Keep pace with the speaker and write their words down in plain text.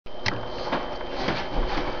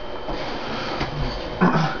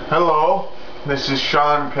this is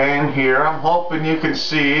Sean Payne here. I'm hoping you can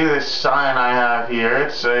see this sign I have here.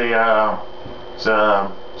 It's a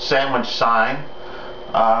sandwich sign.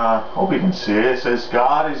 Hope you can see it. It says,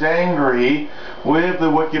 God is angry with the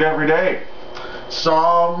wicked every day.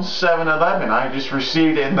 Psalm 7:11. I just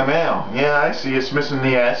received it in the mail. Yeah, I see it's missing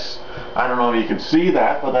the S. I don't know if you can see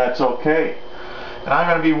that, but that's okay. And I'm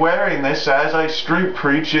going to be wearing this as I street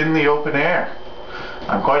preach in the open air.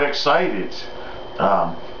 I'm quite excited.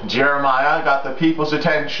 Jeremiah got the people's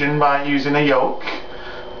attention by using a yoke.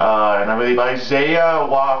 And I believe Isaiah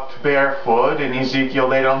walked barefoot and Ezekiel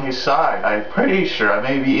laid on his side. I'm pretty sure. I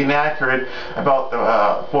may be inaccurate about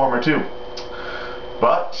the former two.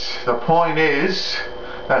 But the point is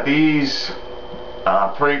that these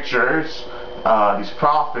preachers, these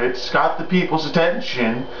prophets, got the people's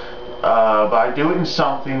attention by doing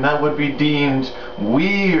something that would be deemed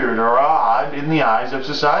weird or odd in the eyes of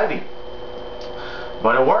society.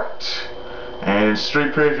 But it worked. And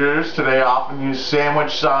street preachers today often use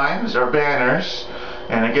sandwich signs or banners,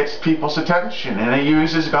 and it gets people's attention, and it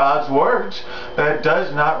uses God's word that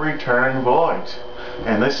does not return void.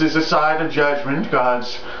 And this is a side of judgment,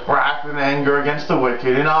 God's wrath and anger against the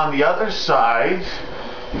wicked. And on the other side,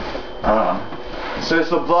 it says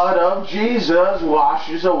the blood of Jesus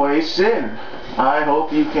washes away sin. I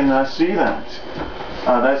hope you can see that.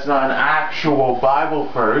 That's not an actual Bible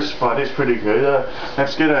verse, but it's pretty good.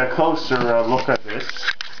 Let's get a closer look at this.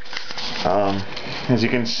 As you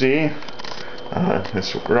can see,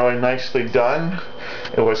 it's really nicely done.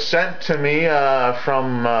 It was sent to me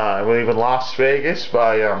from, I believe, in Las Vegas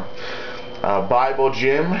by Bible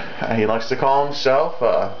Jim. He likes to call himself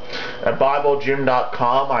at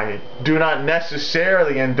BibleJim.com. I do not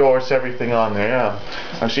necessarily endorse everything on there.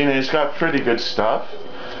 I've seen it. It's got pretty good stuff.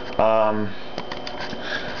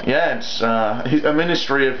 Yeah, it's a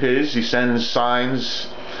ministry of his. He sends signs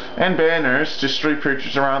and banners to street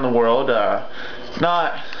preachers around the world. I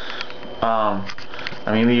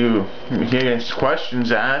mean, he gets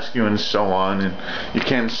questions asked you and so on, and you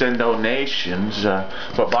can send donations.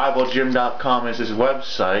 But BibleJim.com is his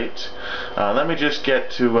website. Let me just get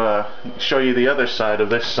to show you the other side of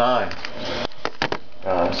this sign.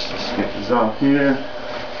 Let's just get this off here.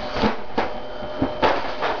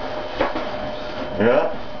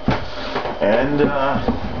 Yeah. And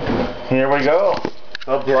here we go.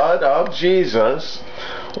 The blood of Jesus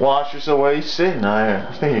washes away sin.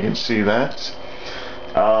 I think you can see that.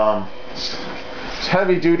 It's a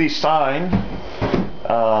heavy-duty sign.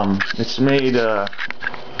 It's made. Yeah,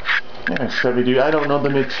 it's heavy-duty. I don't know the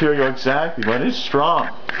material exactly, but it's strong.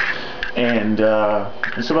 And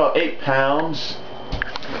it's about 8 pounds.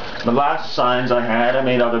 The last signs I had, I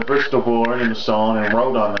made out of Bristol board and so on, and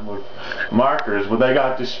wrote on them with markers, but they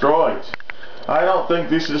got destroyed. I don't think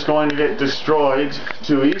this is going to get destroyed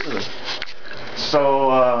too easily.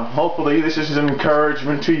 So hopefully this is an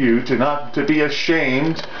encouragement to you to not to be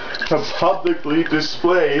ashamed to publicly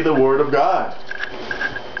display the Word of God.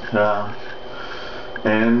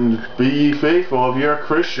 And be faithful. If you're a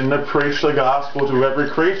Christian, to preach the gospel to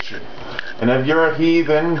every creature. And if you're a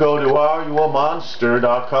heathen, go to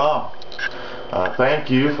areyouamonster.com. Thank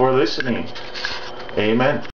you for listening. Amen.